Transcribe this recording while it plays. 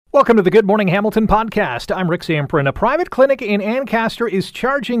Welcome to the Good Morning Hamilton podcast. I'm Rick Zamprin. A private clinic in Ancaster is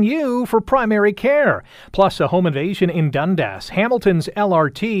charging you for primary care. Plus, a home invasion in Dundas, Hamilton's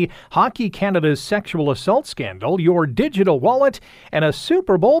LRT, Hockey Canada's sexual assault scandal, your digital wallet, and a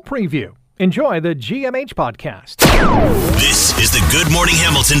Super Bowl preview. Enjoy the GMH podcast. This is the Good Morning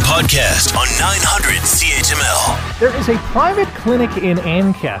Hamilton podcast on 900 CHML. There is a private clinic in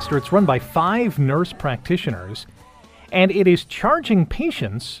Ancaster. It's run by 5 nurse practitioners, and it is charging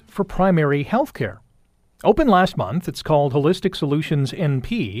patients for primary health care. Opened last month, it's called Holistic Solutions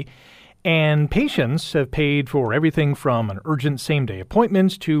NP, and patients have paid for everything from an urgent same-day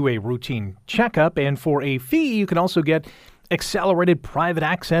appointment to a routine checkup, and for a fee, you can also get accelerated private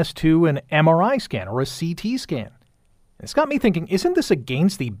access to an MRI scan or a CT scan. It's got me thinking, isn't this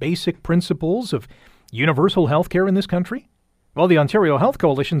against the basic principles of universal health care in this country? Well, the Ontario Health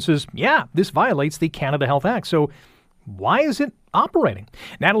Coalition says, yeah, this violates the Canada Health Act, so why is it operating?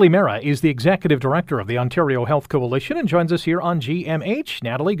 Natalie Mera is the Executive Director of the Ontario Health Coalition and joins us here on GMH.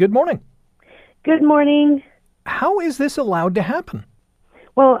 Natalie, good morning. Good morning. How is this allowed to happen?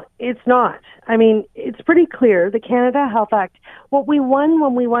 Well, it's not. I mean, it's pretty clear. The Canada Health Act, what we won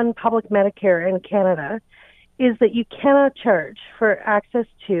when we won public Medicare in Canada is that you cannot charge for access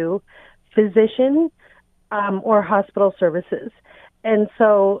to physician or hospital services. And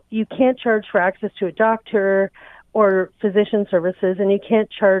so you can't charge for access to a doctor or physician services, and you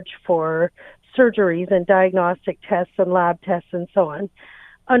can't charge for surgeries and diagnostic tests and lab tests and so on.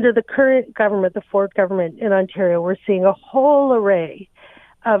 Under the current government, the Ford government in Ontario, we're seeing a whole array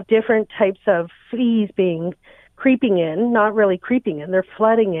of different types of fees creeping in, not really creeping in, they're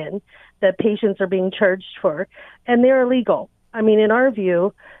flooding in, that patients are being charged for, and they're illegal. I mean, in our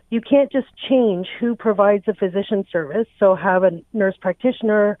view, you can't just change who provides a physician service, so have a nurse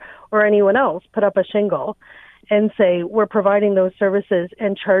practitioner or anyone else put up a shingle and say, we're providing those services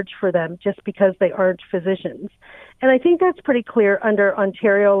and charge for them just because they aren't physicians. And I think that's pretty clear under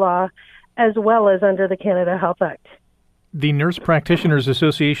Ontario law as well as under the Canada Health Act. The Nurse Practitioners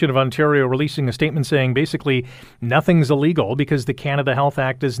Association of Ontario releasing a statement saying basically nothing's illegal because the Canada Health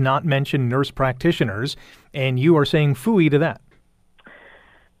Act does not mention nurse practitioners, and you are saying phooey to that.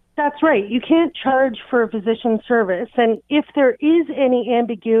 That's right. You can't charge for a physician service. And if there is any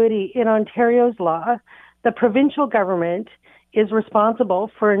ambiguity in Ontario's law, the provincial government is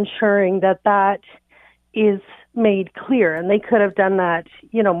responsible for ensuring that that is made clear. And they could have done that,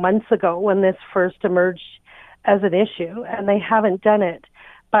 months ago when this first emerged as an issue, and they haven't done it.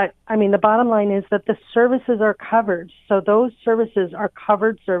 But, I mean, the bottom line is that the services are covered. So those services are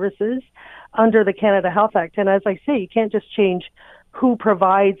covered services under the Canada Health Act. And as I say, you can't just change who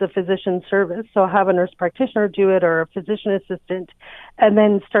provides a physician service, so have a nurse practitioner do it or a physician assistant, and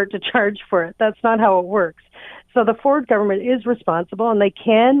then start to charge for it. That's not how it works. So the Ford government is responsible, and they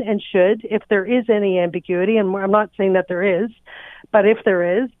can and should, if there is any ambiguity, and I'm not saying that there is, but if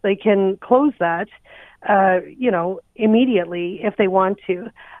there is, they can close that, immediately if they want to.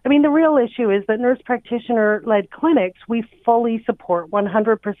 I mean, the real issue is that nurse practitioner-led clinics, we fully support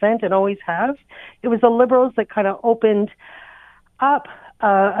 100% and always have. It was the Liberals that kind of opened up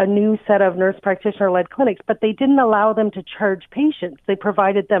a new set of nurse practitioner-led clinics, but they didn't allow them to charge patients. They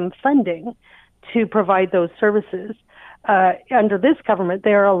provided them funding to provide those services. Under this government,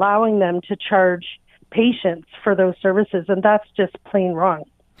 they are allowing them to charge patients for those services, and that's just plain wrong.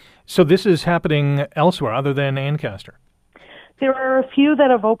 So this is happening elsewhere other than Ancaster? There are a few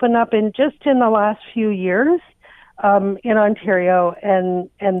that have opened up in the last few years in Ontario, and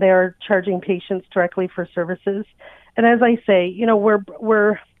they're charging patients directly for services. And as I say,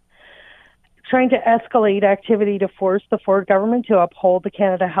 we're trying to escalate activity to force the Ford government to uphold the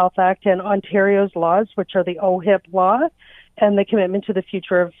Canada Health Act and Ontario's laws, which are the OHIP law and the Commitment to the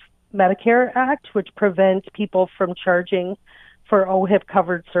Future of Medicare Act, which prevent people from charging for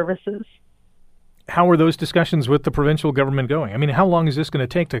OHIP-covered services. How are those discussions with the provincial government going? I mean, how long is this going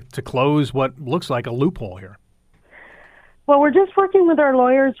to take to close what looks like a loophole here? Well, we're just working with our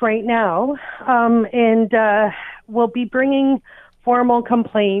lawyers right now, and we'll be bringing formal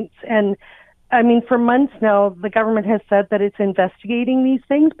complaints. And, I mean, for months now, the government has said that it's investigating these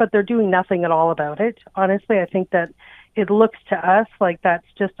things, but they're doing nothing at all about it. Honestly, I think that it looks to us like that's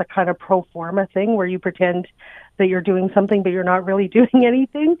just a kind of pro forma thing where you pretend that you're doing something, but you're not really doing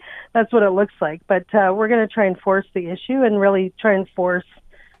anything. That's what it looks like. But we're going to try and force the issue and really try and force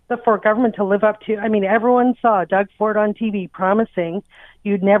the Ford government to live up to. I mean, everyone saw Doug Ford on TV promising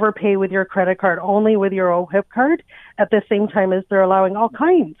you'd never pay with your credit card, only with your OHIP card, at the same time as they're allowing all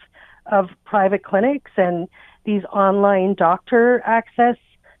kinds of private clinics and these online doctor access,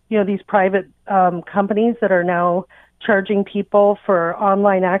 these private companies that are now charging people for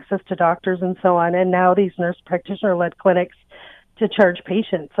online access to doctors and so on, and now these nurse practitioner-led clinics to charge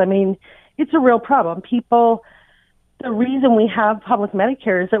patients. I mean, it's a real problem. The reason we have public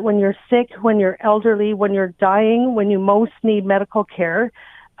Medicare is that when you're sick, when you're elderly, when you're dying, when you most need medical care,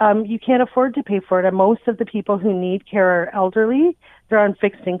 you can't afford to pay for it. And most of the people who need care are elderly. They're on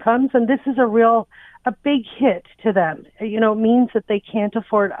fixed incomes, and this is a big hit to them. You know, it means that they can't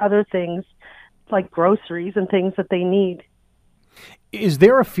afford other things like groceries and things that they need. Is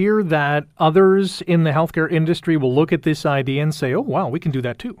there a fear that others in the healthcare industry will look at this idea and say, oh, wow, we can do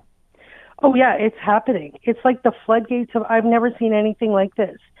that too? Oh, yeah, it's happening. It's like the floodgates I've never seen anything like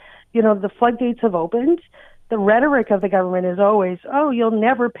this. You know, the floodgates have opened. The rhetoric of the government is always, oh, you'll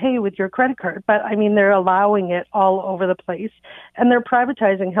never pay with your credit card. But, I mean, they're allowing it all over the place. And they're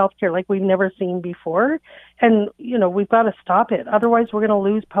privatizing healthcare like we've never seen before. And, you know, we've got to stop it. Otherwise, we're going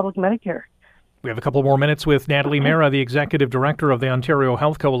to lose public Medicare. We have a couple more minutes with Natalie Mera, the Executive Director of the Ontario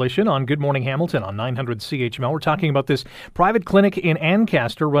Health Coalition, on Good Morning Hamilton on 900 CHML. We're talking about this private clinic in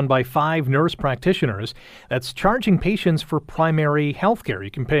Ancaster run by 5 nurse practitioners that's charging patients for primary health care.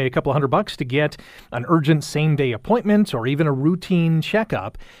 You can pay a couple $100 to get an urgent same-day appointment or even a routine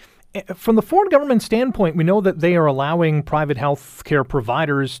checkup. From the Ford government standpoint, we know that they are allowing private health care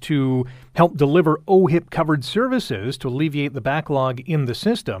providers to help deliver OHIP-covered services to alleviate the backlog in the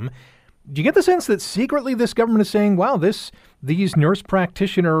system. Do you get the sense that secretly this government is saying, wow, these nurse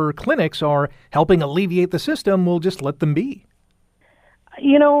practitioner clinics are helping alleviate the system, we'll just let them be?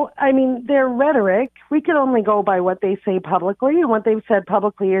 You know, I mean, their rhetoric, we can only go by what they say publicly. And what they've said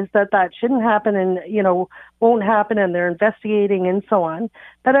publicly is that shouldn't happen and, you know, won't happen and they're investigating and so on.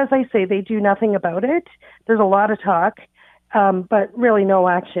 But as I say, they do nothing about it. There's a lot of talk, but really no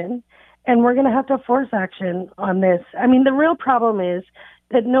action. And we're going to have to force action on this. I mean, the real problem is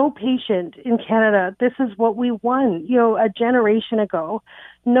that no patient in Canada, this is what we won, you know, a generation ago.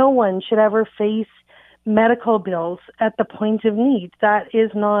 No one should ever face medical bills at the point of need. That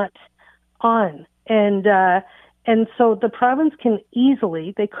is not on. And so the province can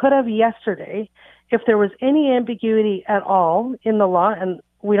easily, they could have yesterday, if there was any ambiguity at all in the law, and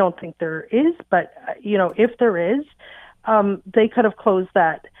we don't think there is, but, you know, if there is, they could have closed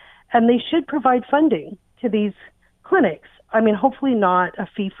that. And they should provide funding to these clinics. I mean, hopefully not a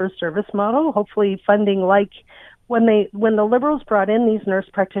fee-for-service model. Hopefully funding like when the Liberals brought in these nurse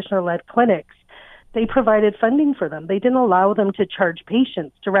practitioner-led clinics, they provided funding for them. They didn't allow them to charge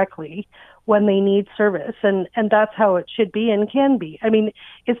patients directly when they need service, and that's how it should be and can be. I mean,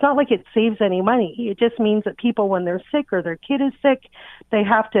 it's not like it saves any money. It just means that people, when they're sick or their kid is sick, they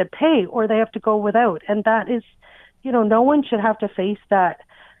have to pay or they have to go without. And that is, you know, no one should have to face that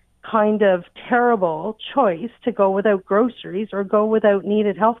kind of terrible choice to go without groceries or go without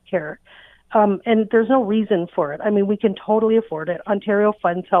needed health care. And there's no reason for it. I mean, we can totally afford it. Ontario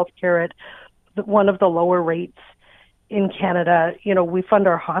funds health care at one of the lower rates in Canada. You know, we fund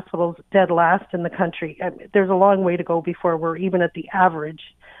our hospitals dead last in the country. There's a long way to go before we're even at the average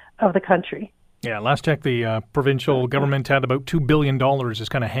of the country. Yeah, last check, the provincial government had about $2 billion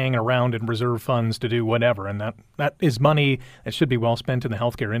just kind of hanging around in reserve funds to do whatever, and that is money that should be well spent in the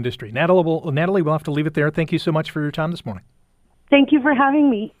healthcare industry. Natalie, we'll have to leave it there. Thank you so much for your time this morning. Thank you for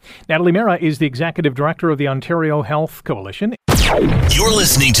having me. Natalie Mera is the Executive Director of the Ontario Health Coalition. You're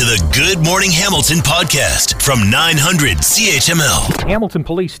listening to the Good Morning Hamilton podcast from 900 CHML. Hamilton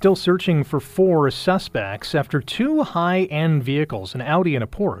police still searching for 4 suspects after 2 high-end vehicles, an Audi and a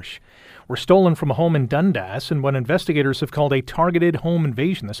Porsche, were stolen from a home in Dundas and what investigators have called a targeted home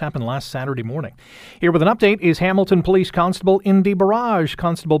invasion. This happened last Saturday morning. Here with an update is Hamilton Police Constable Indy Barrage.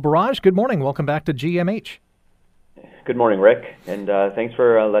 Constable Barrage, good morning. Welcome back to GMH. Good morning, Rick, and thanks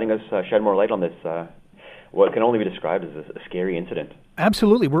for letting us shed more light on this, what can only be described as a scary incident.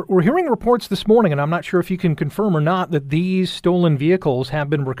 Absolutely. We're hearing reports this morning, and I'm not sure if you can confirm or not, that these stolen vehicles have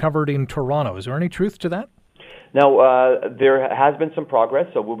been recovered in Toronto. Is there any truth to that? Now, there has been some progress,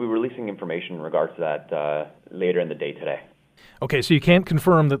 so we'll be releasing information in regards to that later in the day today. Okay, so you can't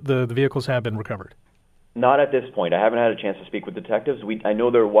confirm that the vehicles have been recovered? Not at this point. I haven't had a chance to speak with detectives. I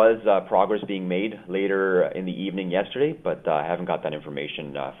know there was progress being made later in the evening yesterday, but I haven't got that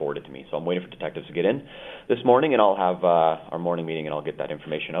information forwarded to me. So I'm waiting for detectives to get in this morning, and I'll have our morning meeting, and I'll get that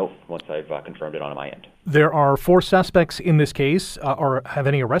information out once I've confirmed it on my end. There are 4 suspects in this case. Have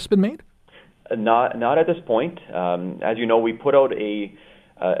any arrests been made? Not at this point. As you know, we put out a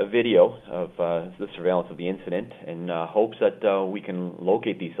video of the surveillance of the incident in hopes that we can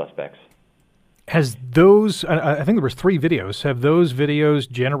locate these suspects. Has those, I think there was 3 videos, have those videos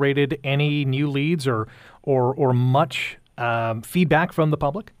generated any new leads or much feedback from the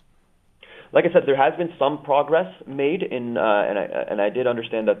public? like I said, there has been some progress made and I did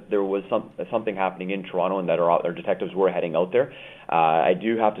understand that there was something happening in Toronto and that our detectives were heading out there. I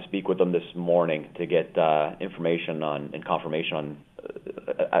do have to speak with them this morning to get information on and confirmation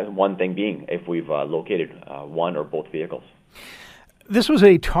on one thing being if we've located one or both vehicles. This was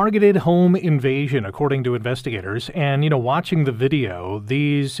a targeted home invasion, according to investigators. And, watching the video,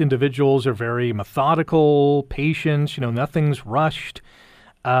 these individuals are very methodical, patient, nothing's rushed,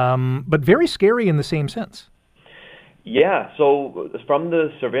 but very scary in the same sense. Yeah, so from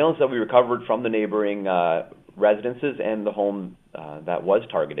the surveillance that we recovered from the neighboring residences and the home that was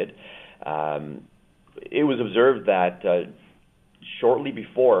targeted, it was observed that shortly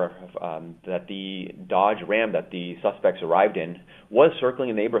before that the Dodge Ram that the suspects arrived in was circling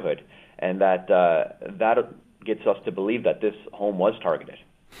the neighborhood, and that gets us to believe that this home was targeted.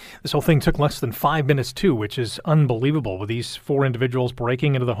 This whole thing took less than 5 minutes, too, which is unbelievable, with these 4 individuals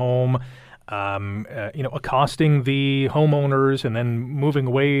breaking into the home, accosting the homeowners and then moving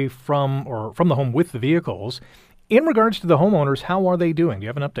away from the home with the vehicles. In regards to the homeowners, how are they doing? Do you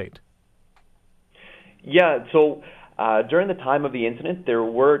have an update? Yeah, so during the time of the incident, there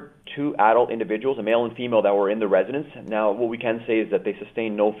were 2 adult individuals, a male and female, that were in the residence. Now, what we can say is that they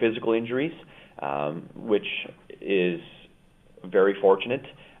sustained no physical injuries, which is very fortunate,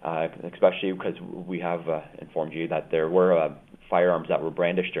 especially because we have informed you that there were firearms that were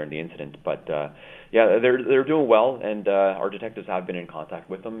brandished during the incident. But they're doing well, and our detectives have been in contact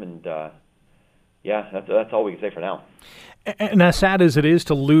with them, and that's all we can say for now. And as sad as it is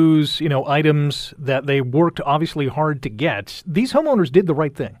to lose, items that they worked obviously hard to get, these homeowners did the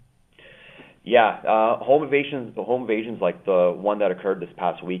right thing. Yeah, home invasions like the one that occurred this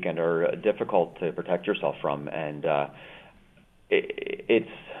past weekend are difficult to protect yourself from, and it's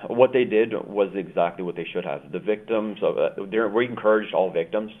what they did was exactly what they should have. The victims, we encouraged all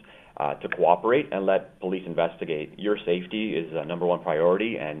victims to cooperate and let police investigate. Your safety is number one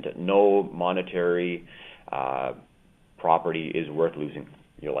priority, and no monetary property is worth losing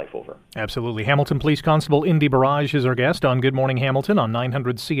your life over. Absolutely. Hamilton Police Constable Indy Barrage is our guest on Good Morning Hamilton on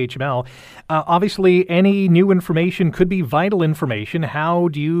 900 CHML. Obviously, any new information could be vital information. How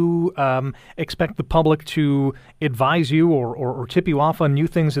do you expect the public to advise you or tip you off on new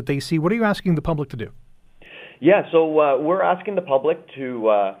things that they see? What are you asking the public to do? Yeah, so we're asking the public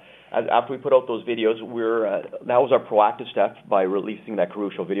to, after we put out those videos, that was our proactive step by releasing that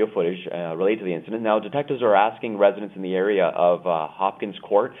crucial video footage related to the incident. Now, detectives are asking residents in the area of Hopkins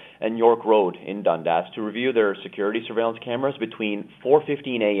Court and York Road in Dundas to review their security surveillance cameras between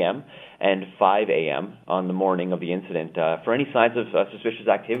 4:15 a.m. and 5 a.m. on the morning of the incident for any signs of suspicious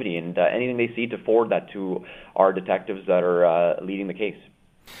activity, and anything they see to forward that to our detectives that are leading the case.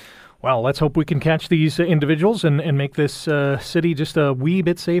 Well, let's hope we can catch these individuals and make this city just a wee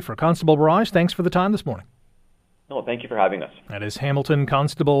bit safer. Constable Barrage, thanks for the time this morning. No, thank you for having us. That is Hamilton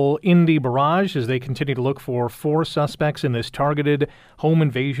Constable Indy Barrage as they continue to look for 4 suspects in this targeted home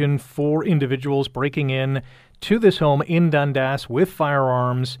invasion, 4 individuals breaking in to this home in Dundas with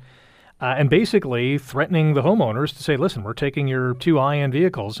firearms and basically threatening the homeowners to say, listen, we're taking your 2 high-end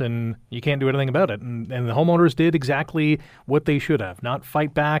vehicles and you can't do anything about it. And the homeowners did exactly what they should have, not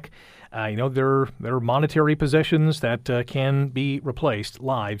fight back. They're monetary possessions that can be replaced.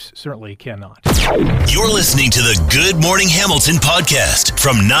 Lives certainly cannot. You're listening to the Good Morning Hamilton podcast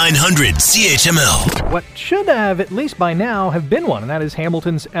from 900 CHML. What should have, at least by now, have been one, and that is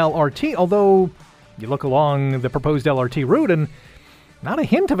Hamilton's LRT, although you look along the proposed LRT route and not a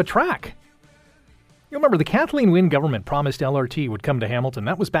hint of a track. You remember the Kathleen Wynne government promised LRT would come to Hamilton.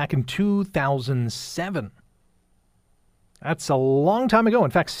 That was back in 2007. That's a long time ago.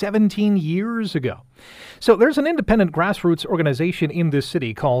 In fact, 17 years ago. So there's an independent grassroots organization in this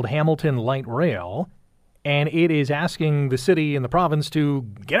city called Hamilton Light Rail, and it is asking the city and the province to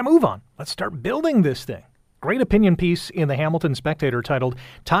get a move on. Let's start building this thing. Great opinion piece in the Hamilton Spectator titled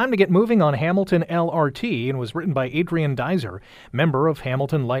Time to Get Moving on Hamilton LRT, and was written by Adrian Deiser, member of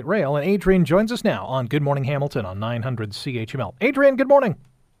Hamilton Light Rail. And Adrian joins us now on Good Morning Hamilton on 900 CHML. Adrian, good morning.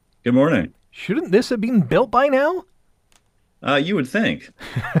 Good morning. Shouldn't this have been built by now? You would think.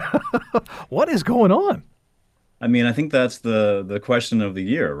 What is going on? I mean, I think that's the question of the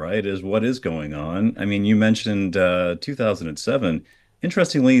year, right? Is what is going on? I mean, you mentioned 2007.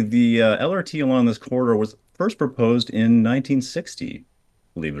 Interestingly, the LRT along this corridor was first proposed in 1960,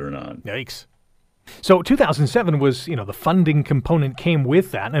 believe it or not. Yikes. So 2007 was, the funding component came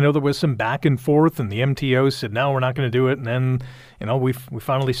with that. And I know there was some back and forth, and the MTO said, no, we're not going to do it. And then, we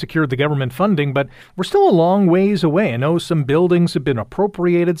finally secured the government funding, but we're still a long ways away. I know some buildings have been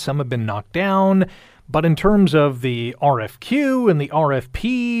appropriated, some have been knocked down, But in terms of the RFQ and the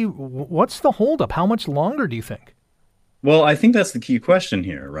RFP, what's the holdup? How much longer do you think? Well, I think that's the key question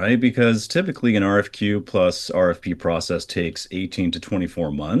here, right? Because typically an RFQ plus RFP process takes 18 to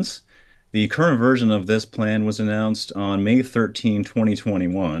 24 months. The current version of this plan was announced on May 13,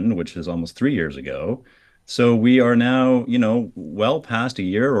 2021, which is almost 3 years ago. So we are now, well past a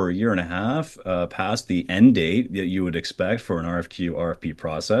year or a year and a half past the end date that you would expect for an RFQ, RFP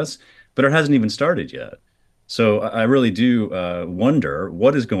process, but it hasn't even started yet. So I really do wonder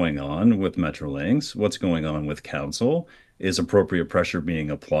what is going on with Metrolinx, what's going on with council, is appropriate pressure being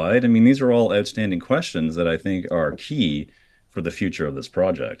applied? I mean, these are all outstanding questions that I think are key for the future of this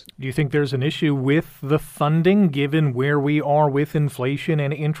project. Do you think there's an issue with the funding given where we are with inflation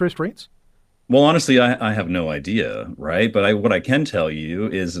and interest rates? Well, honestly, I have no idea, right? But what I can tell you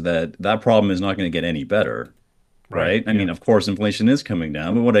is that that problem is not going to get any better, right? I mean, of course, inflation is coming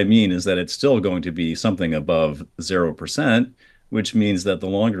down, but what I mean is that it's still going to be something above 0%, which means that the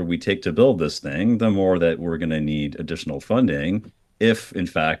longer we take to build this thing, the more that we're going to need additional funding if, in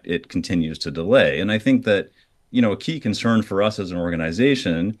fact, it continues to delay. And I think that, a key concern for us as an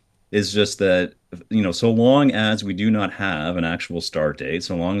organization is just that, so long as we do not have an actual start date,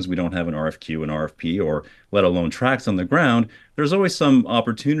 so long as we don't have an RFQ, an RFP, or let alone tracks on the ground, there's always some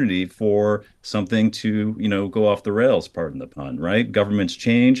opportunity for something to, go off the rails, pardon the pun, right? Governments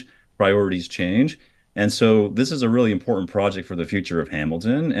change, priorities change. And so this is a really important project for the future of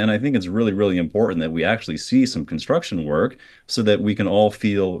Hamilton. And I think it's really, really important that we actually see some construction work so that we can all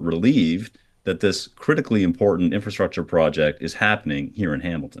feel relieved that this critically important infrastructure project is happening here in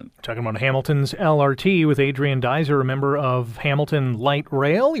Hamilton. Talking about Hamilton's LRT with Adrian Deiser, a member of Hamilton Light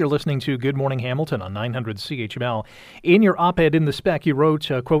Rail. You're listening to Good Morning Hamilton on 900 CHML. In your op-ed in the spec, you wrote,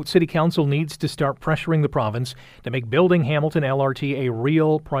 quote, City Council needs to start pressuring the province to make building Hamilton LRT a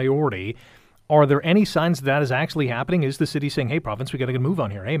real priority. Are there any signs that is actually happening? Is the city saying, hey, province, we got to move on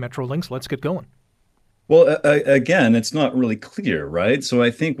here. Hey, Metrolinx, let's get going. Well, again, it's not really clear, right? So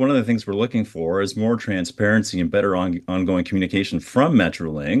I think one of the things we're looking for is more transparency and better ongoing communication from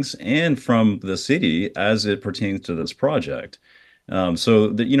Metrolinx and from the city as it pertains to this project. So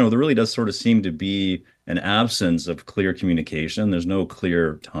that, there really does sort of seem to be an absence of clear communication. There's no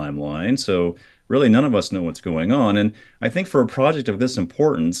clear timeline. So really, none of us know what's going on. And I think for a project of this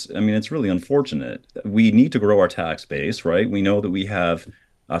importance, I mean, it's really unfortunate. We need to grow our tax base, right? We know that we have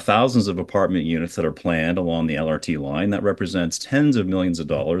thousands of apartment units that are planned along the LRT line. That represents tens of millions of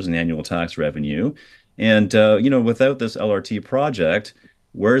dollars in annual tax revenue. And, without this LRT project,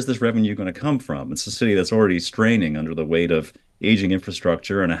 where is this revenue going to come from? It's a city that's already straining under the weight of aging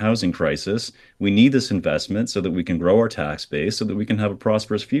infrastructure and a housing crisis. We need this investment so that we can grow our tax base, so that we can have a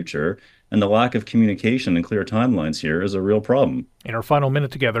prosperous future. And the lack of communication and clear timelines here is a real problem. In our final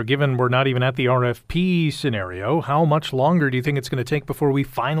minute together, given we're not even at the RFP scenario, how much longer do you think it's going to take before we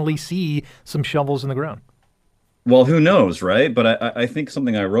finally see some shovels in the ground? Well, who knows, right? But I think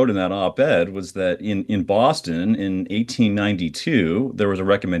something I wrote in that op-ed was that in Boston in 1892, there was a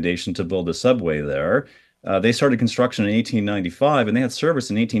recommendation to build a subway there. They started construction in 1895, and they had service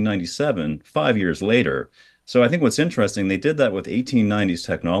in 1897, 5 years later. So I think what's interesting, they did that with 1890s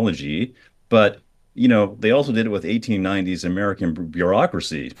technology, but they also did it with 1890s American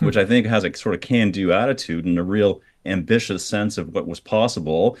bureaucracy, which I think has a sort of can-do attitude and a real ambitious sense of what was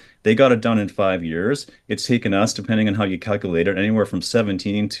possible. They got it done in 5 years. It's taken us, depending on how you calculate it, anywhere from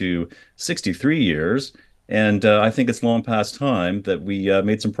 17 to 63 years. And I think it's long past time that we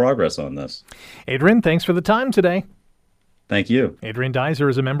made some progress on this. Adrian, thanks for the time today. Thank you. Adrian Deiser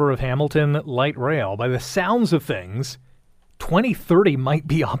is a member of Hamilton Light Rail. By the sounds of things, 2030 might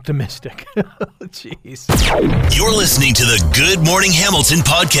be optimistic. Jeez. You're listening to the Good Morning Hamilton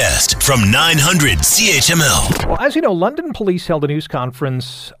podcast from 900 CHML. Well, as you know, London police held a news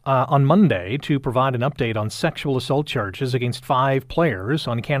conference on Monday to provide an update on sexual assault charges against 5 players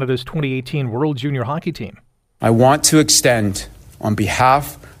on Canada's 2018 World Junior Hockey team. I want to extend, on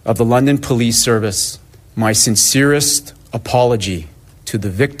behalf of the London Police Service, my sincerest apology to the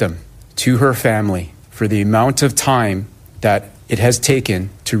victim, to her family, for the amount of time that it has taken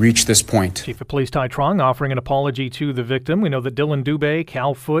to reach this point. Chief of Police Ty Trong offering an apology to the victim. We know that Dylan Dubé,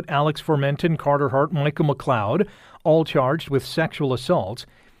 Cal Foote, Alex Formenton, Carter Hart, Michael McLeod, all charged with sexual assault.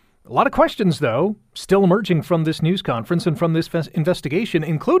 A lot of questions, though, still emerging from this news conference and from this investigation,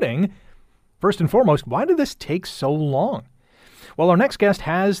 including, first and foremost, why did this take so long? Well, our next guest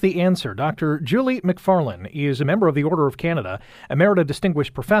has the answer. Dr. Julie McFarlane is a member of the Order of Canada, Emerita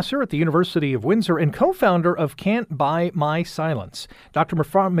Distinguished Professor at the University of Windsor, and co-founder of Can't Buy My Silence. Dr.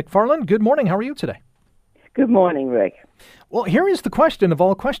 McFarlane, good morning. How are you today? Good morning, Rick. Well, here is the question of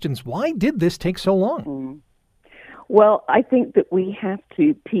all questions. Why did this take so long? Well, I think that we have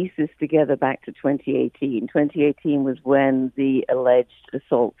to piece this together back to 2018. 2018 was when the alleged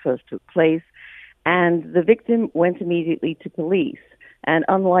assault first took place, and the victim went immediately to police. And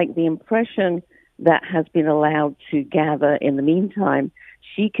unlike the impression that has been allowed to gather in the meantime,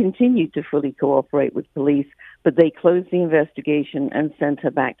 she continued to fully cooperate with police, but they closed the investigation and sent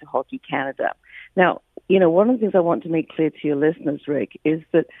her back to Hockey Canada. Now, one of the things I want to make clear to your listeners, Rick, is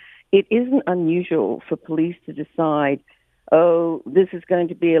that it isn't unusual for police to decide, oh, this is going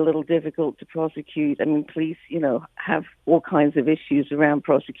to be a little difficult to prosecute. I mean, police, have all kinds of issues around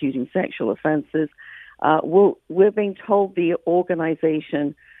prosecuting sexual offenses. We're being told the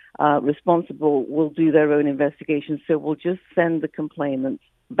organization responsible will do their own investigation, so we'll just send the complainants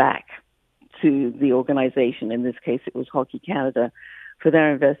back to the organization. In this case, it was Hockey Canada for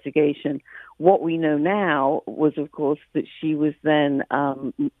their investigation. What we know now was, of course, that she was then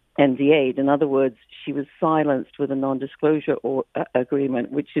NDA'd. In other words, she was silenced with a non-disclosure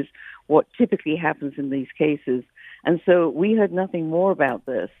agreement, which is what typically happens in these cases. And so we heard nothing more about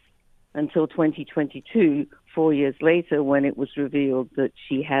this until 2022, 4 years later, when it was revealed that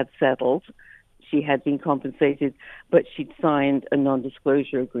she had settled, she had been compensated, but she'd signed a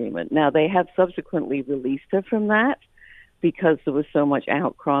non-disclosure agreement. Now, they have subsequently released her from that because there was so much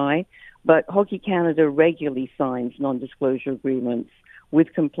outcry, but Hockey Canada regularly signs non-disclosure agreements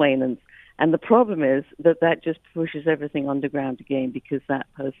with complainants. And the problem is that just pushes everything underground again because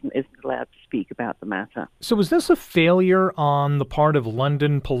that person isn't allowed to speak about the matter. So is this a failure on the part of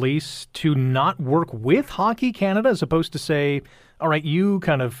London police to not work with Hockey Canada as opposed to say, all right, you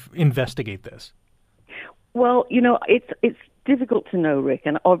kind of investigate this? Well, it's difficult to know, Rick,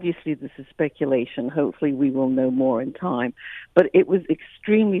 and obviously this is speculation. Hopefully we will know more in time. But it was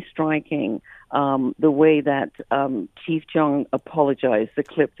extremely striking the way that Chief Jong apologized, the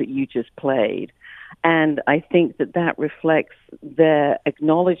clip that you just played. And I think that reflects their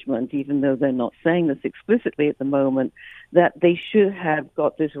acknowledgement, even though they're not saying this explicitly at the moment, that they should have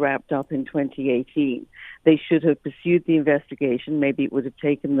got this wrapped up in 2018. They should have pursued the investigation. Maybe it would have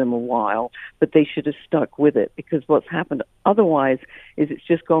taken them a while, but they should have stuck with it, because what's happened otherwise is it's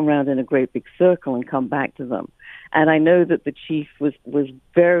just gone round in a great big circle and come back to them. And I know that the chief was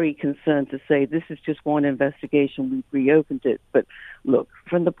very concerned to say, this is just one investigation, we've reopened it. But look,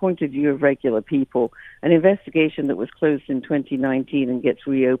 from the point of view of regular people, an investigation that was closed in 2019 and gets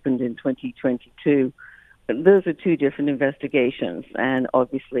reopened in 2022, those are two different investigations. And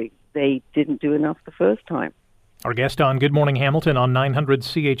obviously, they didn't do enough the first time. Our guest on Good Morning Hamilton on 900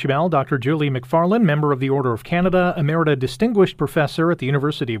 CHML, Dr. Julie McFarlane, member of the Order of Canada, Emerita Distinguished Professor at the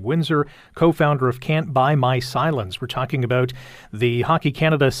University of Windsor, co-founder of Can't Buy My Silence. We're talking about the Hockey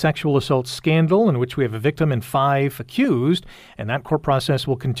Canada sexual assault scandal, in which we have a victim and 5 accused, and that court process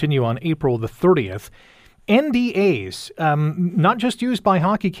will continue on April the 30th. NDAs, not just used by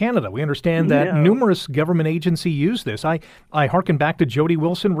Hockey Canada. We understand that numerous government agencies use this. I hearken back to Jody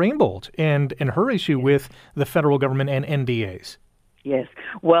Wilson-Raybould and her issue with the federal government and NDAs. Yes.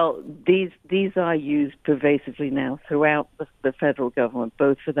 Well, these are used pervasively now throughout the federal government,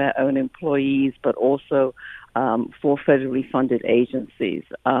 both for their own employees, but also for federally funded agencies.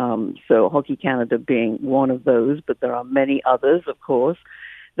 So Hockey Canada being one of those, but there are many others, of course.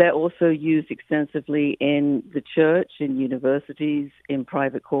 They're also used extensively in the church, in universities, in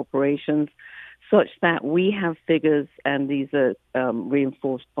private corporations, such that we have figures, and these are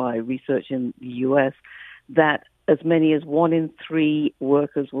reinforced by research in the U.S., that as many as 1 in 3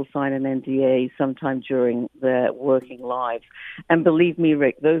 workers will sign an NDA sometime during their working lives. And believe me,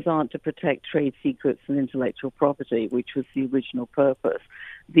 Rick, those aren't to protect trade secrets and intellectual property, which was the original purpose.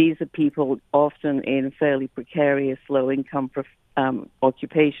 These are people often in fairly precarious, low-income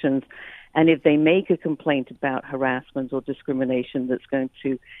occupations, and if they make a complaint about harassment or discrimination that's going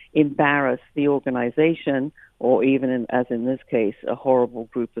to embarrass the organization, or even, as in this case, a horrible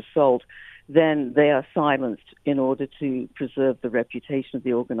group assault, then they are silenced in order to preserve the reputation of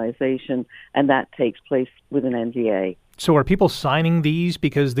the organization, and that takes place with an NDA. So are people signing these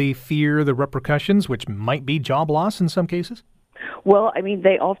because they fear the repercussions, which might be job loss in some cases? Well, I mean,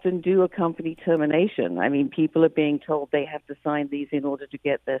 they often do accompany termination. I mean, people are being told they have to sign these in order to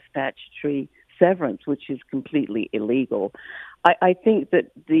get their statutory severance, which is completely illegal. I think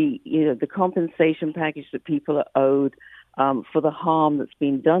that the compensation package that people are owed for the harm that's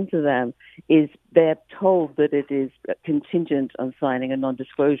been done to them is they're told that it is contingent on signing a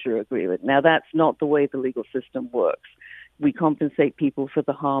non-disclosure agreement. Now, that's not the way the legal system works. We compensate people for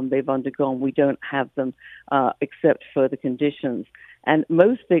the harm they've undergone. We don't have them accept further conditions. And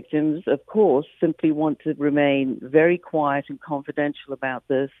most victims, of course, simply want to remain very quiet and confidential about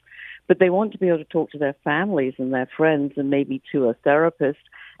this, but they want to be able to talk to their families and their friends and maybe to a therapist,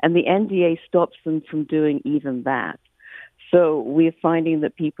 and the NDA stops them from doing even that. So we're finding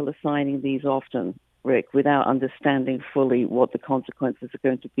that people are signing these often, Rick, without understanding fully what the consequences are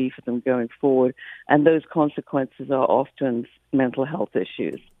going to be for them going forward, and those consequences are often mental health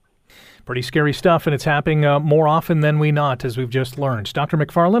issues. Pretty scary stuff, and it's happening more often than we not, as we've just learned. Dr.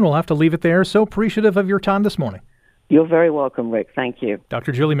 McFarlane, we'll have to leave it there. So appreciative of your time this morning. You're very welcome, Rick. Thank you.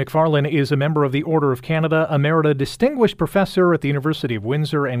 Dr. Julie McFarlane is a member of the Order of Canada, Emerita Distinguished Professor at the University of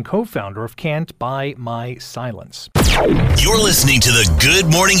Windsor, and co-founder of Can't Buy My Silence. You're listening to the Good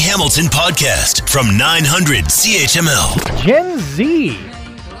Morning Hamilton podcast from 900 CHML. Gen Z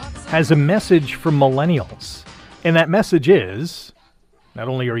has a message for millennials, and that message is, not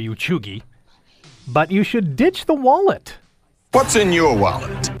only are you chuggy, but you should ditch the wallet. What's in your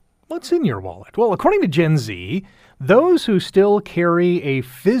wallet? What's in your wallet? Well, according to Gen Z, those who still carry a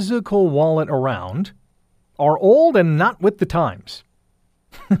physical wallet around are old and not with the times.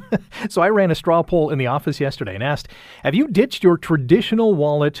 So I ran a straw poll in the office yesterday and asked, have you ditched your traditional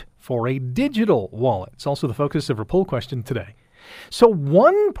wallet for a digital wallet? It's also the focus of our poll question today. So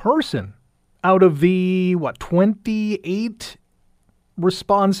one person out of the, 28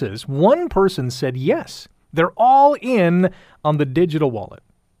 responses, one person said yes. They're all in on the digital wallet.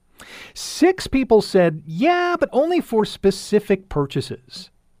 6 people said, yeah, but only for specific purchases.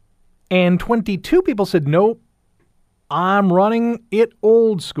 And 22 people said, nope, I'm running it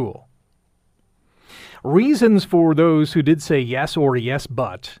old school. Reasons for those who did say yes or yes,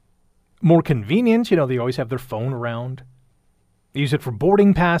 but more convenient. They always have their phone around. They use it for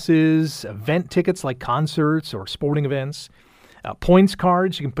boarding passes, event tickets like concerts or sporting events. Points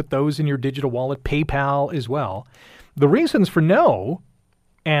cards, you can put those in your digital wallet. PayPal as well. The reasons for no,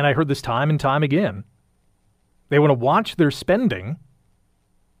 and I heard this time and time again, they want to watch their spending,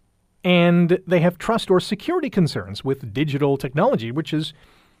 and they have trust or security concerns with digital technology, which is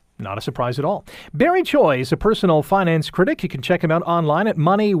not a surprise at all. Barry Choi is a personal finance critic. You can check him out online at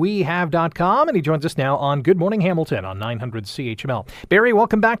moneywehave.com, and he joins us now on Good Morning Hamilton on 900 CHML. Barry,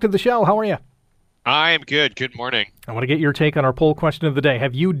 welcome back to the show. How are you? I am good. Good morning. I want to get your take on our poll question of the day.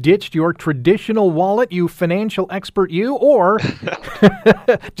 Have you ditched your traditional wallet, you financial expert you, or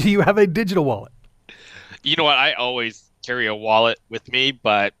do you have a digital wallet? You know what? I always carry a wallet with me,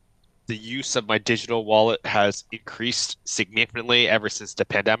 but the use of my digital wallet has increased significantly ever since the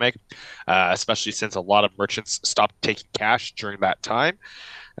pandemic, especially since a lot of merchants stopped taking cash during that time.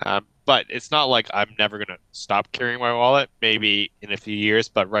 But it's not like I'm never going to stop carrying my wallet, maybe in a few years.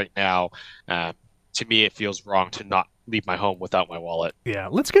 But right now, to me, it feels wrong to not leave my home without my wallet. Yeah,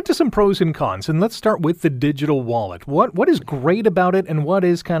 let's get to some pros and cons, and let's start with the digital wallet. What is great about it, and what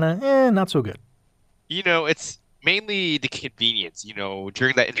is kind of not so good? It's mainly the convenience.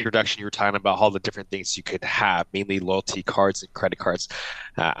 During that introduction, you were talking about all the different things you could have, mainly loyalty cards and credit cards.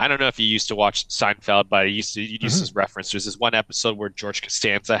 I don't know if you used to watch Seinfeld, but you used this reference. There's this one episode where George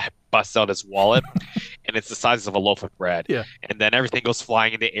Costanza busts out his wallet, and it's the size of a loaf of bread. Yeah. And then everything goes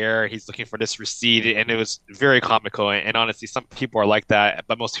flying in the air. He's looking for this receipt, and it was very comical. And honestly, some people are like that,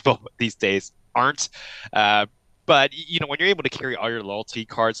 but most people these days aren't. But, when you're able to carry all your loyalty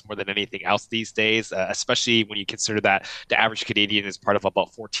cards more than anything else these days, especially when you consider that the average Canadian is part of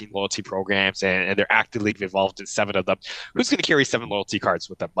about 14 loyalty programs and they're actively involved in 7 of them, who's going to carry 7 loyalty cards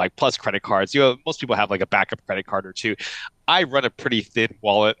with them, like plus credit cards? Most people have like a backup credit card or 2. I run a pretty thin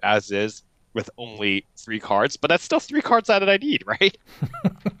wallet as is with only 3 cards, but that's still 3 cards that I need, right?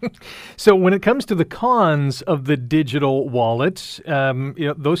 So when it comes to the cons of the digital wallet,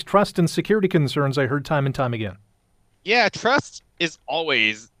 those trust and security concerns I heard time and time again. Yeah, trust is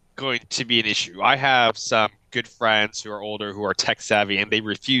always going to be an issue. I have some good friends who are older who are tech savvy, and they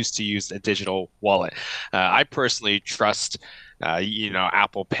refuse to use a digital wallet. I personally trust,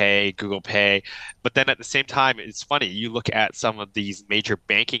 Apple Pay, Google Pay. But then at the same time, it's funny. You look at some of these major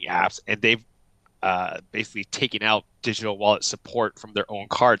banking apps, and they've basically taken out digital wallet support from their own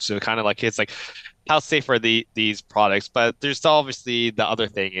cards. So kind of like it's like, how safe are these products? But there's obviously the other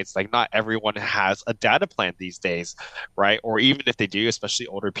thing. It's like not everyone has a data plan these days, right? Or even if they do, especially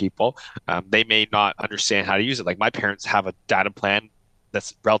older people, they may not understand how to use it. Like my parents have a data plan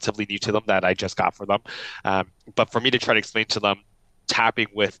that's relatively new to them that I just got for them. But for me to try to explain to them tapping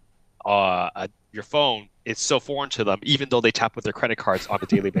with your phone it's so foreign to them, even though they tap with their credit cards on a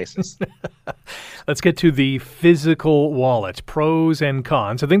daily basis. Let's get to the physical wallet, pros and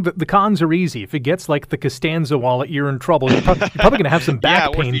cons. I think the cons are easy. If it gets like the Costanza wallet, you're in trouble. You're probably going to have some back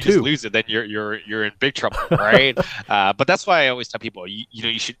or pain if you too. just lose it, then you're in big trouble, right? But that's why I always tell people,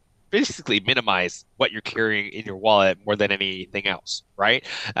 you should basically minimize what you're carrying in your wallet more than anything else, right?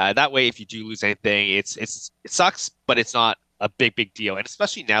 That way, if you do lose anything, it sucks, but it's not a big deal. And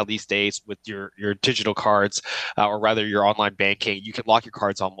especially now these days with your digital cards, or rather your online banking, you can lock your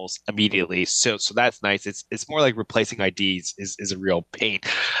cards almost immediately. So that's nice. It's more like replacing IDs is a real pain.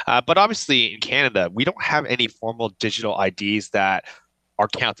 But obviously in Canada, we don't have any formal digital IDs that are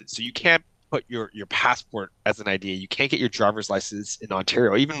counted. So you can't put your passport as an ID. You can't get your driver's license in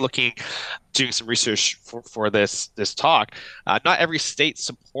Ontario. Even doing some research for this talk, not every state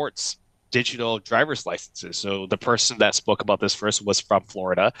supports digital driver's licenses. So the person that spoke about this first was from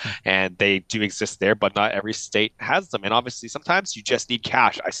Florida, and they do exist there, but not every state has them. And obviously, sometimes you just need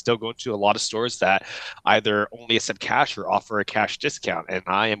cash. I still go to a lot of stores that either only accept cash or offer a cash discount, and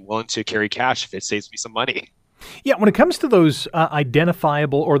I am willing to carry cash if it saves me some money. Yeah, when it comes to those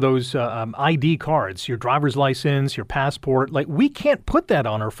identifiable or those ID cards, your driver's license, your passport, like we can't put that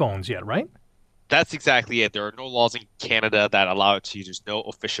on our phones yet, right? That's exactly it. There are no laws in Canada that allow it to. There's no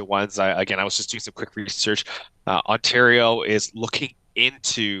official ones. I was just doing some quick research. Ontario is looking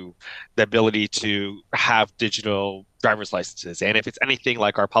into the ability to have digital driver's licenses. And if it's anything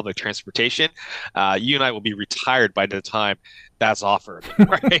like our public transportation, you and I will be retired by the time that's offered,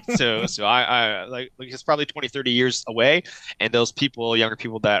 right? so I like it's probably 20, 30 years away. And those people, younger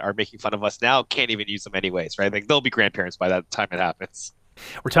people that are making fun of us now can't even use them anyways, right? Like they'll be grandparents by that time it happens.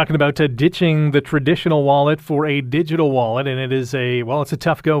 We're talking about ditching the traditional wallet for a digital wallet, and it is it's a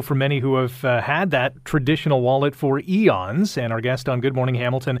tough go for many who have had that traditional wallet for eons. And our guest on Good Morning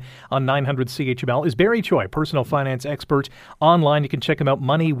Hamilton on 900 CHML is Barry Choi, personal finance expert online. You can check him out,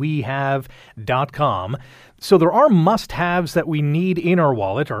 moneywehav.com. So there are must-haves that we need in our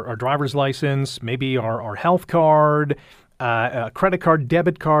wallet, our driver's license, maybe our health card, a credit card,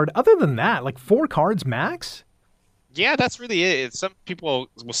 debit card. Other than that, like 4 cards max? Yeah, that's really it. Some people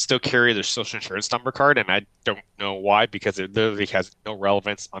will still carry their social insurance number card, and I don't know why, because it literally has no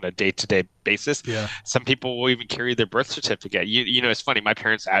relevance on a day-to-day basis. Yeah. Some people will even carry their birth certificate. You know, it's funny. My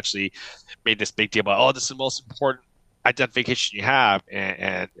parents actually made this big deal about, oh, this is the most important identification you have,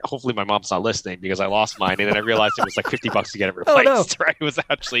 and hopefully my mom's not listening, because I lost mine, and then I realized it was like $50 to get it replaced. Oh, no. Right? It was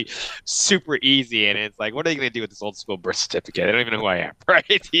actually super easy, and it's like, what are you going to do with this old school birth certificate? I don't even know who I am,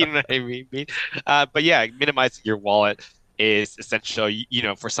 right? You know what I mean? But yeah, minimizing your wallet is essential. You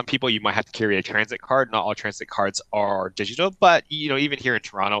know, for some people, you might have to carry a transit card. Not all transit cards are digital, but you know, even here in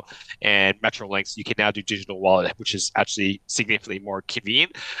Toronto and Metrolinx, you can now do digital wallet, which is actually significantly more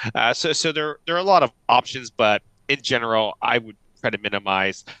convenient. So there are a lot of options, but in general, I would try to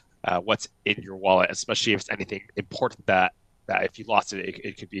minimize what's in your wallet, especially if it's anything important that if you lost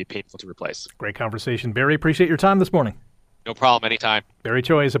it could be painful to replace. Great conversation. Barry, appreciate your time this morning. No problem, anytime. Barry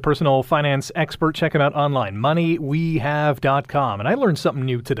Choi is a personal finance expert. Check him out online, moneywehav.com. And I learned something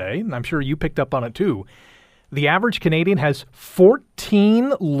new today, and I'm sure you picked up on it too. The average Canadian has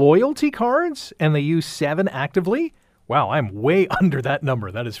 14 loyalty cards, and they use 7 actively. Wow, I'm way under that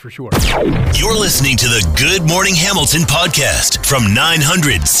number, that is for sure. You're listening to the Good Morning Hamilton podcast from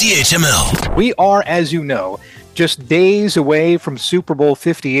 900 CHML. We are, as you know, just days away from Super Bowl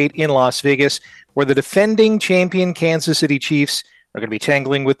 58 in Las Vegas, where the defending champion Kansas City Chiefs are going to be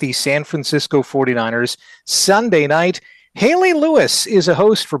tangling with the San Francisco 49ers Sunday night. Haley Lewis is a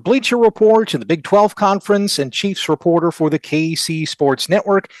host for Bleacher Report and the Big 12 Conference and Chiefs reporter for the KC Sports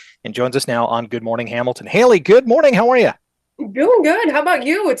Network, and joins us now on Good Morning Hamilton. Haley, good morning. How are you? Doing good. How about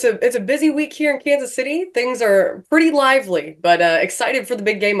you? It's a busy week here in Kansas City. Things are pretty lively, but excited for the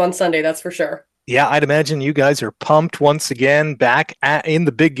big game on Sunday, that's for sure. Yeah, I'd imagine you guys are pumped once again back in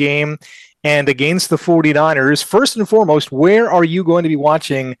the big game and against the 49ers. First and foremost, where are you going to be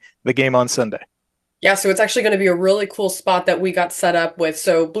watching the game on Sunday? Yeah, so it's actually going to be a really cool spot that we got set up with.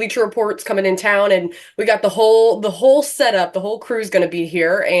 So Bleacher Report's coming in town, and we got the whole setup. The whole crew's going to be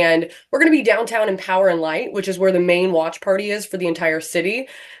here, and we're going to be downtown in Power and Light, which is where the main watch party is for the entire city.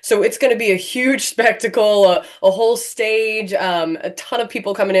 So it's going to be a huge spectacle, a whole stage, a ton of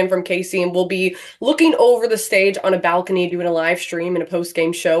people coming in from KC, and we'll be looking over the stage on a balcony, doing a live stream and a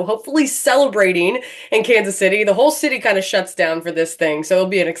post-game show, hopefully celebrating in Kansas City. The whole city kind of shuts down for this thing, so it'll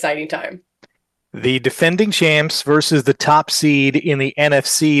be an exciting time. The defending champs versus the top seed in the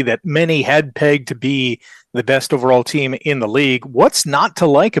NFC that many had pegged to be the best overall team in the league. What's not to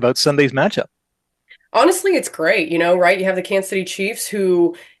like about Sunday's matchup? Honestly, it's great, right? You have the Kansas City Chiefs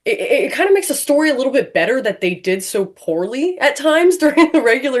who, it kind of makes the story a little bit better that they did so poorly at times during the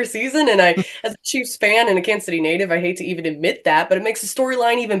regular season. And as a Chiefs fan and a Kansas City native, I hate to even admit that, but it makes the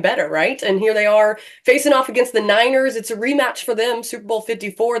storyline even better, right? And here they are facing off against the Niners. It's a rematch for them, Super Bowl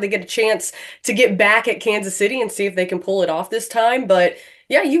 54. They get a chance to get back at Kansas City and see if they can pull it off this time. But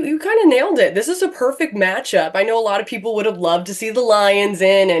yeah, you kind of nailed it. This is a perfect matchup. I know a lot of people would have loved to see the Lions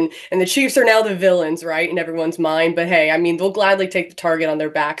in, and the Chiefs are now the villains, right, in everyone's mind. But hey, I mean, they'll gladly take the target on their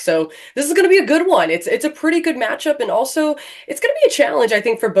back. So this is going to be a good one. It's a pretty good matchup, and also it's going to be a challenge, I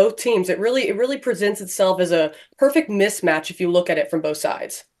think, for both teams. It really presents itself as a perfect mismatch if you look at it from both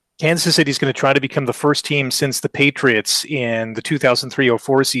sides. Kansas City is going to try to become the first team since the Patriots in the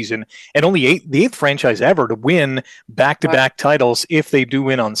 2003-04 season, and only the eighth franchise ever to win back-to-back titles if they do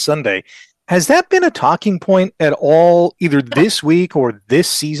win on Sunday. Has that been a talking point at all, either this week or this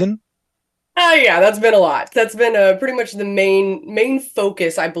season? Yeah, that's been a lot. That's been pretty much the main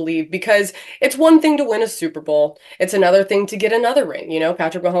focus, I believe, because it's one thing to win a Super Bowl. It's another thing to get another ring. You know,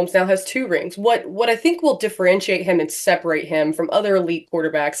 Patrick Mahomes now has 2 rings. What I think will differentiate him and separate him from other elite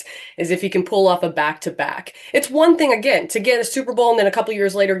quarterbacks is if he can pull off a back-to-back. It's one thing, again, to get a Super Bowl and then a couple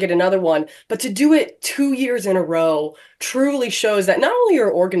years later get another one, but to do it 2 years in a row truly shows that not only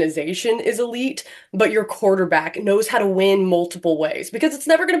your organization is elite, but your quarterback knows how to win multiple ways, because it's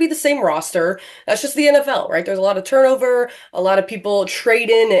never going to be the same roster. That's just the NFL, right? There's a lot of turnover, a lot of people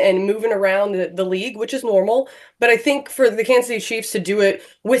trading and moving around the league, which is normal. But I think for the Kansas City Chiefs to do it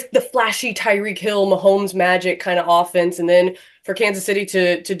with the flashy Tyreek Hill, Mahomes magic kind of offense, and then for Kansas City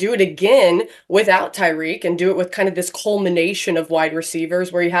to do it again without Tyreek and do it with kind of this culmination of wide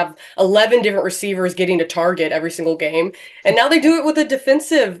receivers where you have 11 different receivers getting to target every single game. And now they do it with a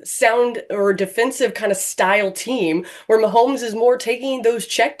defensive kind of style team where Mahomes is more taking those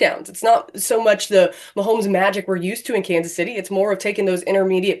checkdowns. It's not so much the Mahomes magic we're used to in Kansas City. It's more of taking those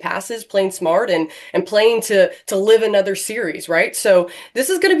intermediate passes, playing smart and playing to live another series, right? So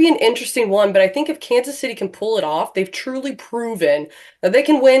this is going to be an interesting one, but I think if Kansas City can pull it off, they've truly proven that they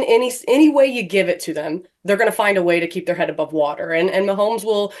can win any way you give it to them. They're going to find a way to keep their head above water. And Mahomes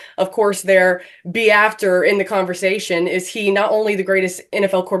will, of course, there be after in the conversation. Is he not only the greatest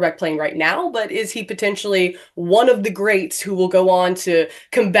NFL quarterback playing right now, but is he potentially one of the greats who will go on to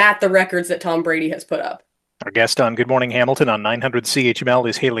combat the records that Tom Brady has put up? Our guest on Good Morning Hamilton on 900 CHML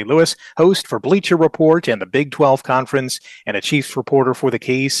is Haley Lewis, host for Bleacher Report and the Big 12 Conference, and a Chiefs reporter for the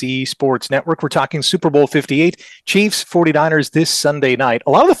KC Sports Network. We're talking Super Bowl 58, Chiefs 49ers this Sunday night. A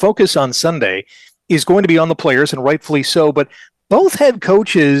lot of the focus on Sunday is going to be on the players, and rightfully so, but both head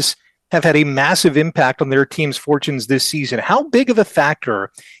coaches have had a massive impact on their team's fortunes this season. How big of a factor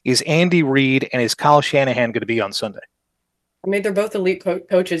is Andy Reid and is Kyle Shanahan going to be on Sunday? I mean, they're both elite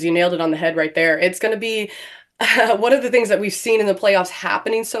coaches. You nailed it on the head right there. It's going to be one of the things that we've seen in the playoffs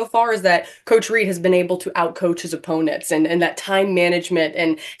happening so far is that Coach Reid has been able to outcoach his opponents, and that time management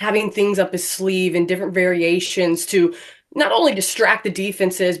and having things up his sleeve and different variations to not only distract the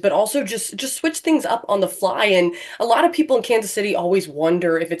defenses, but also just switch things up on the fly. And a lot of people in Kansas City always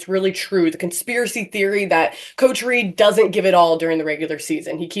wonder if it's really true, the conspiracy theory that Coach Reid doesn't give it all during the regular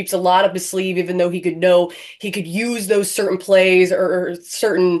season. He keeps a lot up his sleeve, even though he could use those certain plays or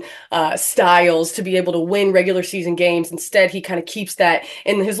certain styles to be able to win regular season games. Instead, he kind of keeps that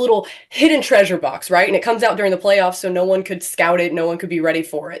in his little hidden treasure box, right? And it comes out during the playoffs, so no one could scout it, no one could be ready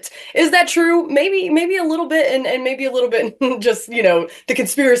for it. Is that true? Maybe a little bit, and maybe a little bit just, the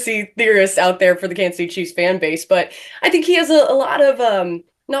conspiracy theorists out there for the Kansas City Chiefs fan base. But I think he has a lot of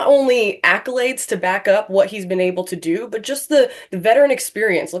not only accolades to back up what he's been able to do, but just the veteran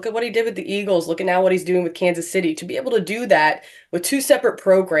experience. Look at what he did with the Eagles. Look at now what he's doing with Kansas City. To be able to do that with 2 separate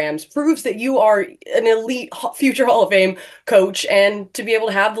programs proves that you are an elite future Hall of Fame coach, and to be able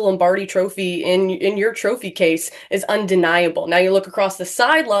to have the Lombardi Trophy in your trophy case is undeniable. Now you look across the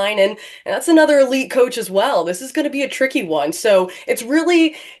sideline, and that's another elite coach as well. This is going to be a tricky one. So it's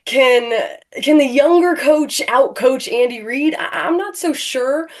really, can the younger coach out-coach Andy Reid? I'm not so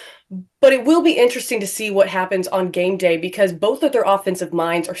sure. But it will be interesting to see what happens on game day, because both of their offensive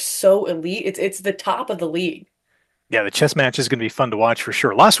minds are so elite. It's the top of the league. Yeah, the chess match is going to be fun to watch for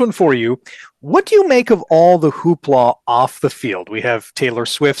sure. Last one for you. What do you make of all the hoopla off the field? We have Taylor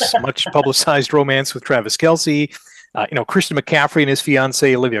Swift's much publicized romance with Travis Kelce, Christian McCaffrey and his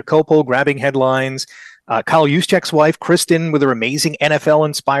fiancée Olivia Culpo grabbing headlines, Kyle Juszczyk's wife Kristen with her amazing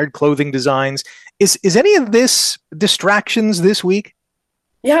NFL-inspired clothing designs. Is any of this distractions this week?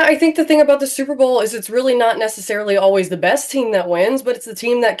 Yeah, I think the thing about the Super Bowl is it's really not necessarily always the best team that wins, but it's the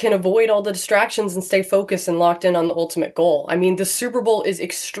team that can avoid all the distractions and stay focused and locked in on the ultimate goal. I mean, the Super Bowl is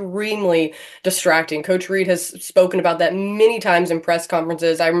extremely distracting. Coach Reed has spoken about that many times in press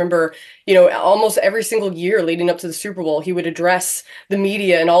conferences. I remember, almost every single year leading up to the Super Bowl, he would address the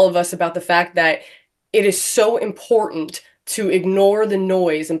media and all of us about the fact that it is so important to ignore the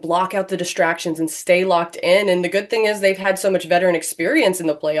noise and block out the distractions and stay locked in. And the good thing is they've had so much veteran experience in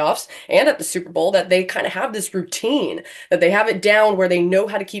the playoffs and at the Super Bowl that they kind of have this routine, that they have it down where they know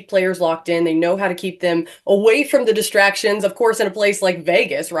how to keep players locked in. They know how to keep them away from the distractions. Of course, in a place like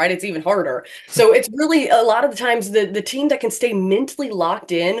Vegas, right? It's even harder. So it's really a lot of the times the team that can stay mentally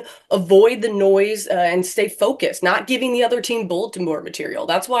locked in, avoid the noise, and stay focused, not giving the other team bulletin board material.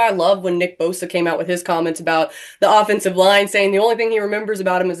 That's why I love when Nick Bosa came out with his comments about the offensive line, saying the only thing he remembers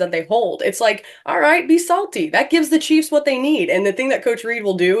about him is that they hold. It's like, all right, be salty. That gives the Chiefs what they need. And the thing that Coach Reed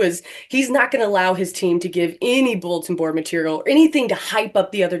will do is he's not going to allow his team to give any bulletin board material or anything to hype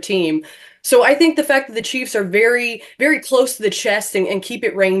up the other team. So I think the fact that the Chiefs are very, very close to the chest and keep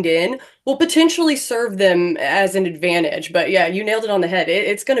it reined in will potentially serve them as an advantage. But yeah, you nailed it on the head.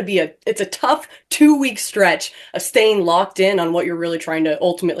 It's going to be a tough 2-week stretch of staying locked in on what you're really trying to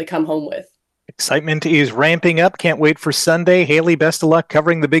ultimately come home with. Excitement is ramping up. Can't wait for Sunday. Haley, best of luck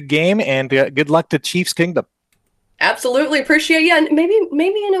covering the big game, and good luck to Chiefs Kingdom. Absolutely. Appreciate you. And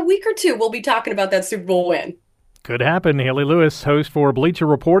maybe in a week or two, we'll be talking about that Super Bowl win. Could happen. Haley Lewis, host for Bleacher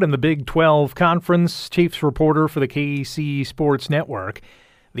Report in the Big 12 Conference, Chiefs reporter for the KC Sports Network.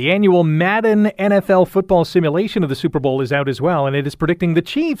 The annual Madden NFL football simulation of the Super Bowl is out as well, and it is predicting the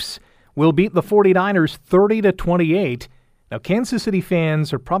Chiefs will beat the 49ers 30-28. Now, Kansas City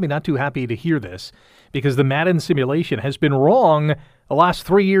fans are probably not too happy to hear this because the Madden simulation has been wrong the last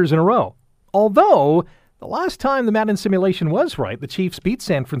 3 years in a row. Although, the last time the Madden simulation was right, the Chiefs beat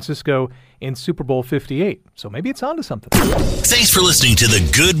San Francisco in Super Bowl 58. So maybe it's on to something. Thanks for listening to the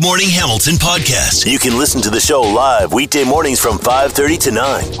Good Morning Hamilton podcast. You can listen to the show live weekday mornings from 5:30 to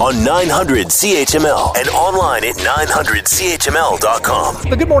 9 on 900 CHML and online at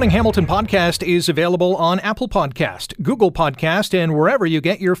 900CHML.com. The Good Morning Hamilton podcast is available on Apple Podcast, Google Podcast, and wherever you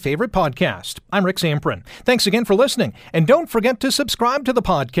get your favorite podcast. I'm Rick Zamprin. Thanks again for listening. And don't forget to subscribe to the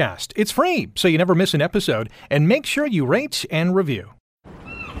podcast. It's free, so you never miss an episode. And make sure you rate and review.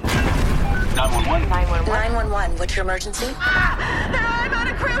 911. 911. What's your emergency? I'm on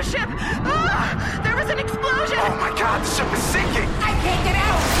a cruise ship. There was an explosion. Oh my God, the ship is sinking. I can't get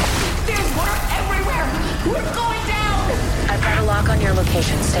out. There's water everywhere. We're going down. I've got a lock on your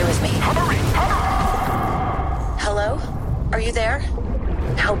location. Stay with me. Hurry. Hello? Are you there?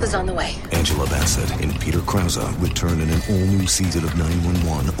 Help is on the way. Angela Bassett and Peter Krause return in an all-new season of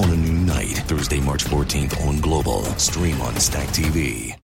 911 on a new night. Thursday, March 14th on Global. Stream on Stack TV.